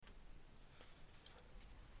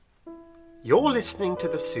You're listening to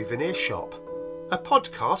The Souvenir Shop, a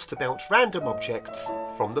podcast about random objects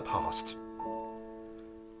from the past.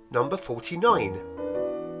 Number 49.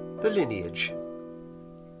 The Lineage.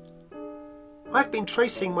 I've been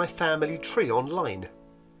tracing my family tree online.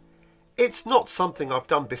 It's not something I've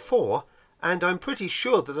done before, and I'm pretty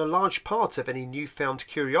sure that a large part of any newfound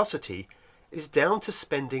curiosity is down to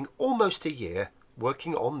spending almost a year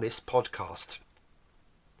working on this podcast.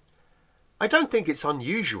 I don't think it's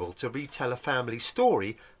unusual to retell a family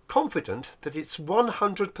story confident that it's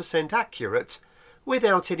 100% accurate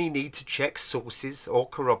without any need to check sources or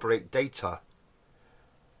corroborate data.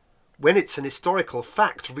 When it's an historical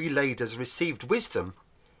fact relayed as received wisdom,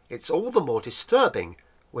 it's all the more disturbing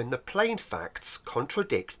when the plain facts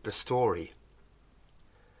contradict the story.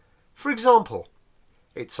 For example,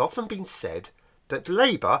 it's often been said that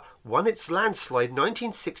Labour won its landslide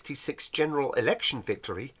 1966 general election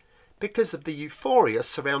victory because of the euphoria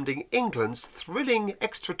surrounding England's thrilling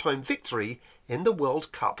extra-time victory in the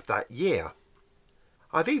World Cup that year.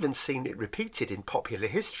 I've even seen it repeated in popular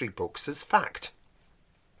history books as fact.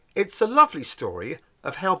 It's a lovely story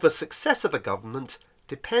of how the success of a government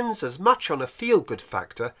depends as much on a feel-good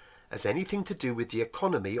factor as anything to do with the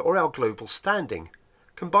economy or our global standing,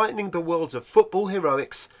 combining the world of football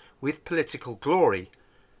heroics with political glory,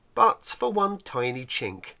 but for one tiny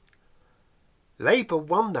chink. Labour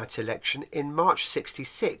won that election in March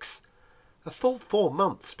 66, a full 4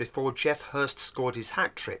 months before Geoff Hurst scored his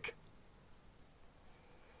hat-trick.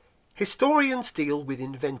 Historians deal with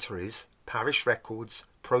inventories, parish records,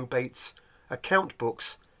 probates, account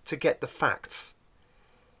books to get the facts.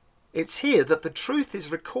 It's here that the truth is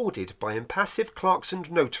recorded by impassive clerks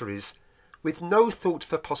and notaries with no thought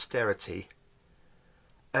for posterity.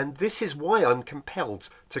 And this is why I'm compelled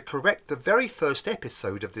to correct the very first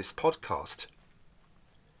episode of this podcast.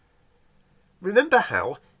 Remember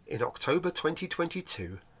how, in October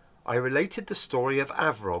 2022, I related the story of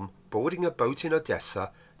Avrom boarding a boat in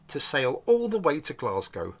Odessa to sail all the way to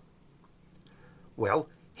Glasgow? Well,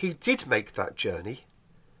 he did make that journey,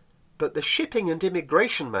 but the shipping and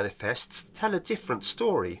immigration manifests tell a different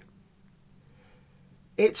story.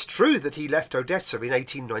 It's true that he left Odessa in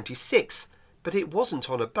 1896, but it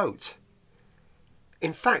wasn't on a boat.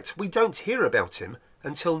 In fact, we don't hear about him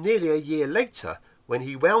until nearly a year later, when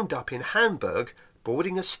he wound up in Hamburg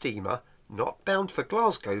boarding a steamer not bound for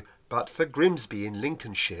Glasgow but for Grimsby in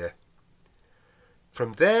Lincolnshire.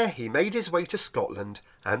 From there he made his way to Scotland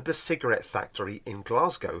and the cigarette factory in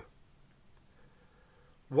Glasgow.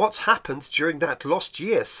 What happened during that lost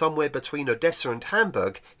year somewhere between Odessa and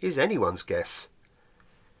Hamburg is anyone's guess.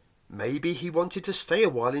 Maybe he wanted to stay a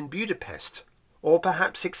while in Budapest, or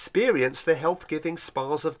perhaps experience the health-giving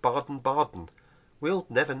spas of Baden-Baden. We'll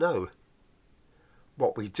never know.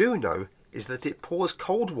 What we do know is that it pours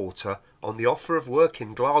cold water on the offer of work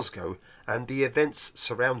in Glasgow and the events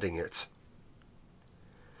surrounding it.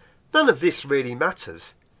 None of this really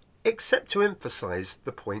matters, except to emphasise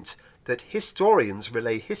the point that historians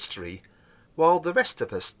relay history, while the rest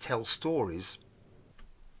of us tell stories.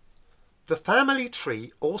 The family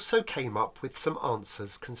tree also came up with some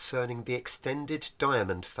answers concerning the extended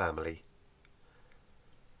Diamond family.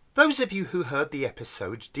 Those of you who heard the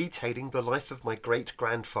episode detailing the life of my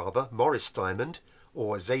great-grandfather, Morris Diamond,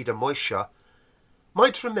 or Zeta Moisha,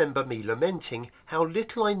 might remember me lamenting how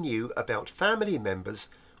little I knew about family members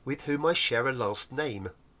with whom I share a last name.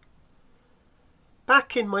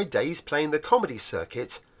 Back in my days playing the comedy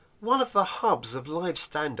circuit, one of the hubs of live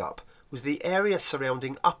stand-up was the area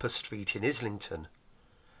surrounding Upper Street in Islington.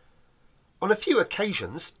 On a few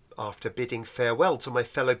occasions, after bidding farewell to my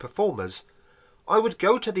fellow performers, I would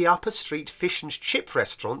go to the Upper Street Fish and Chip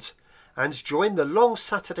restaurant and join the long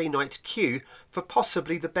Saturday night queue for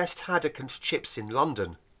possibly the best haddock and chips in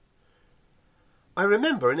London. I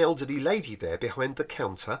remember an elderly lady there behind the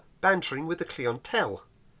counter bantering with the clientele.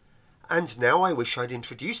 And now I wish I'd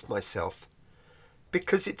introduced myself,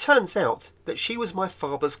 because it turns out that she was my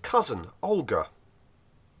father's cousin, Olga.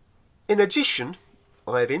 In addition,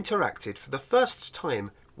 I have interacted for the first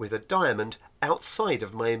time with a Diamond outside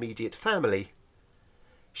of my immediate family.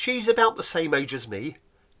 She's about the same age as me,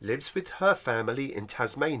 lives with her family in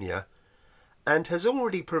Tasmania, and has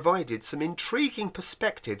already provided some intriguing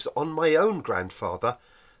perspectives on my own grandfather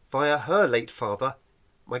via her late father,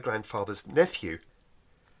 my grandfather's nephew.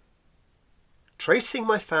 Tracing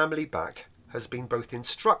my family back has been both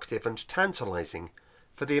instructive and tantalising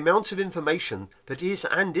for the amount of information that is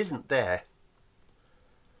and isn't there.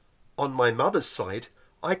 On my mother's side,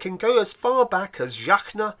 I can go as far back as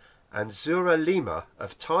Jachna and Zura Lima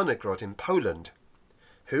of Tarnogrod in Poland,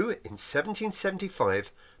 who in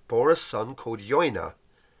 1775 bore a son called Joina,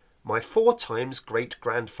 my 4 times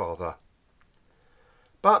great-grandfather.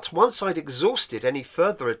 But once I'd exhausted any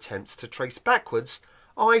further attempts to trace backwards,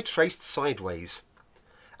 I traced sideways,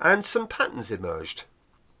 and some patterns emerged.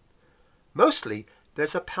 Mostly,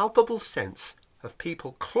 there's a palpable sense of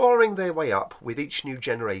people clawing their way up with each new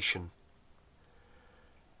generation.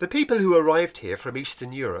 The people who arrived here from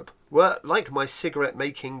Eastern Europe were, like my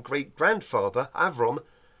cigarette-making great-grandfather, Avrom,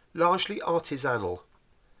 largely artisanal.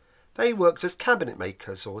 They worked as cabinet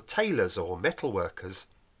makers or tailors or metal workers.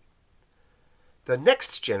 The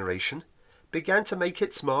next generation began to make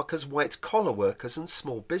its mark as white-collar workers and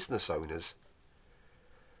small business owners.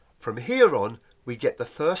 From here on, we get the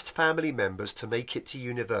first family members to make it to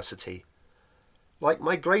university, like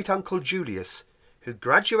my great-uncle Julius, who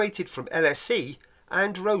graduated from LSE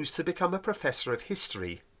and rose to become a professor of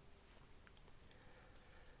history.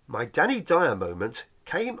 My Danny Dyer moment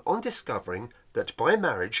came on discovering that by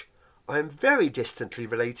marriage I am very distantly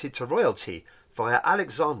related to royalty via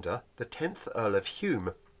Alexander, the 10th Earl of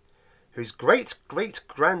Hume, whose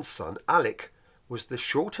great-great-grandson Alec was the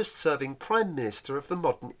shortest-serving Prime Minister of the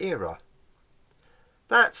modern era.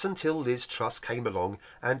 That's until Liz Truss came along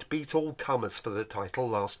and beat all comers for the title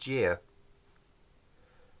last year.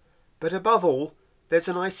 But above all, there's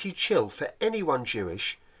an icy chill for anyone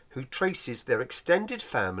Jewish who traces their extended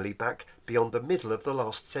family back beyond the middle of the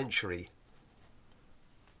last century.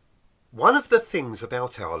 One of the things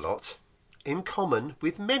about our lot, in common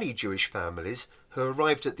with many Jewish families who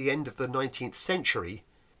arrived at the end of the 19th century,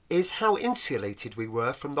 is how insulated we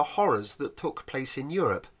were from the horrors that took place in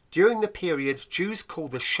Europe during the period Jews call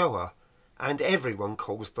the Shoah and everyone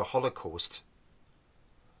calls the Holocaust.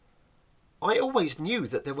 I always knew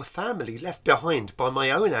that there were family left behind by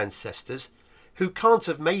my own ancestors who can't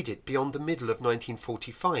have made it beyond the middle of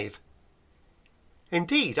 1945.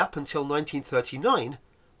 Indeed, up until 1939,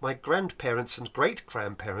 my grandparents and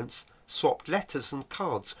great-grandparents swapped letters and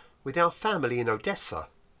cards with our family in Odessa.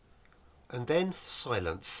 And then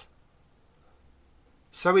silence.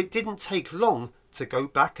 So it didn't take long to go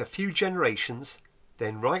back a few generations,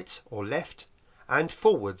 then right or left, and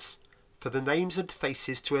forwards, for the names and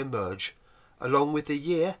faces to emerge, along with the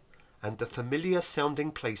year and the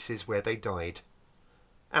familiar-sounding places where they died.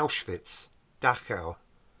 Auschwitz, Dachau,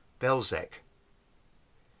 Belzec.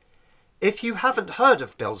 If you haven't heard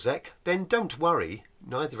of Belzec, then don't worry,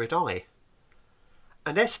 neither had I.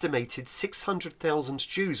 An estimated 600,000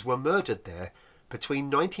 Jews were murdered there between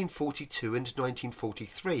 1942 and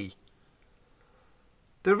 1943.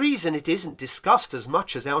 The reason it isn't discussed as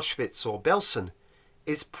much as Auschwitz or Belsen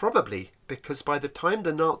is probably because by the time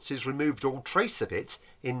the Nazis removed all trace of it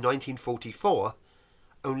in 1944,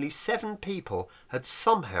 only 7 people had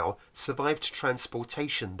somehow survived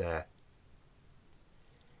transportation there.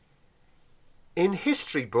 In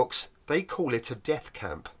history books, they call it a death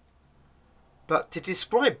camp. But to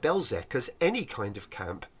describe Belzec as any kind of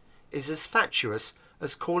camp is as fatuous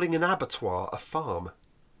as calling an abattoir a farm.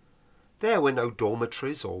 There were no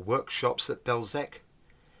dormitories or workshops at Belzec.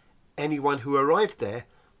 Anyone who arrived there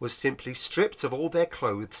was simply stripped of all their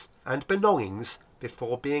clothes and belongings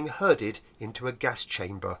before being herded into a gas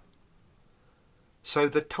chamber. So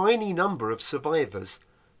the tiny number of survivors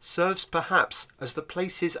serves perhaps as the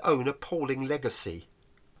place's own appalling legacy,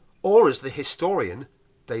 or as the historian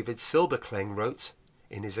David Silberklang wrote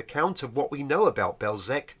in his account of what we know about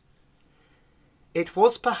Belzec, it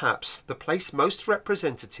was perhaps the place most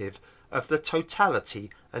representative of the totality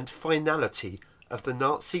and finality of the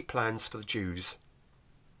Nazi plans for the Jews.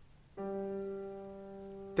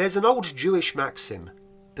 There's an old Jewish maxim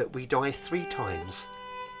that we die 3 times.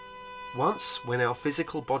 Once when our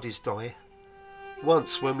physical bodies die,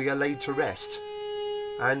 once when we are laid to rest,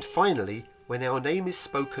 and finally when our name is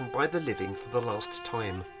spoken by the living for the last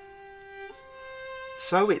time.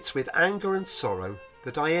 So it's with anger and sorrow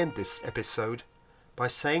that I end this episode by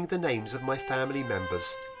saying the names of my family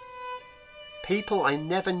members, people I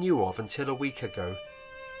never knew of until a week ago,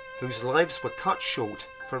 whose lives were cut short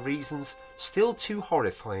for reasons still too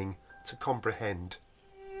horrifying to comprehend.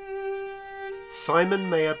 Simon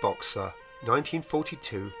Meyer Boxer,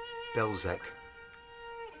 1942, Belzec.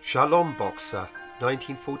 Shalom Boxer,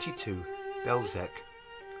 1942, Belzec.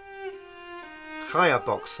 Chaya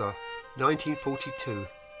Boxer, 1942,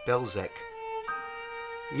 Belzec.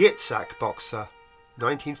 Yitzhak Boxer,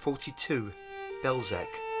 1942, Belzec.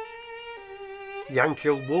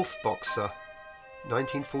 Yankel Wolf Boxer,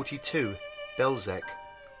 1942, Belzec.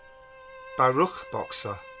 Baruch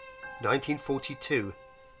Boxer, 1942,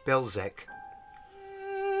 Belzec.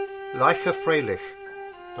 Leicha Freilich,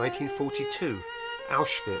 1942,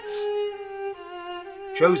 Auschwitz.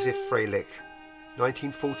 Joseph Freilich,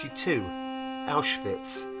 1942,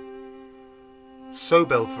 Auschwitz.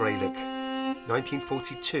 Sobelfreilich,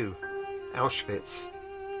 1942, Auschwitz.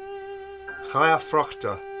 Chaya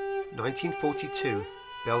Frochter, 1942,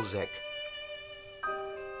 Belzec.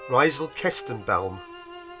 Reisel Kestenbaum,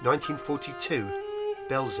 1942,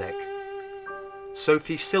 Belzec.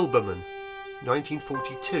 Sophie Silberman,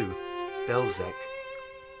 1942, Belzec.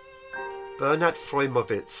 Bernhard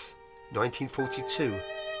Freumowitz, 1942,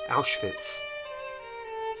 Auschwitz.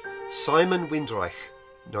 Simon Windreich,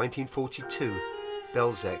 1942,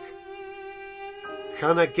 Belzec.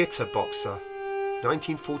 Hanna Gitterboxer,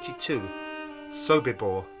 1942,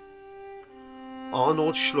 Sobibor.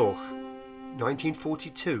 Arnold Schloch,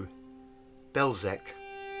 1942, Belzec.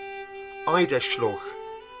 Ida Schloch,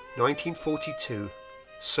 1942,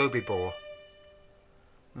 Sobibor.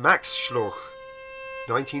 Max Schloch,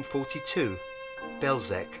 1942,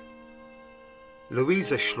 Belzec.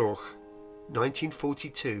 Louisa Schloch,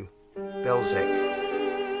 1942, Belzec.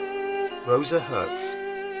 Rosa Hertz,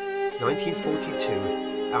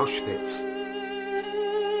 1942, Auschwitz.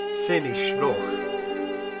 Semi Schloch,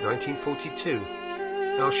 1942,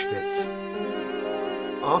 Auschwitz.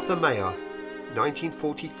 Arthur Mayer,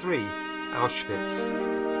 1943, Auschwitz.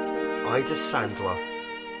 Ida Sandler,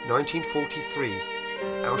 1943,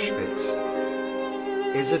 Auschwitz.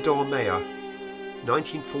 Isidore Mayer,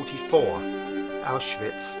 1944,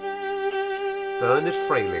 Auschwitz. Bernhard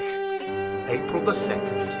Freilich, April the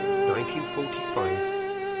 2nd, 1945,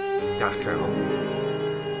 Dachau.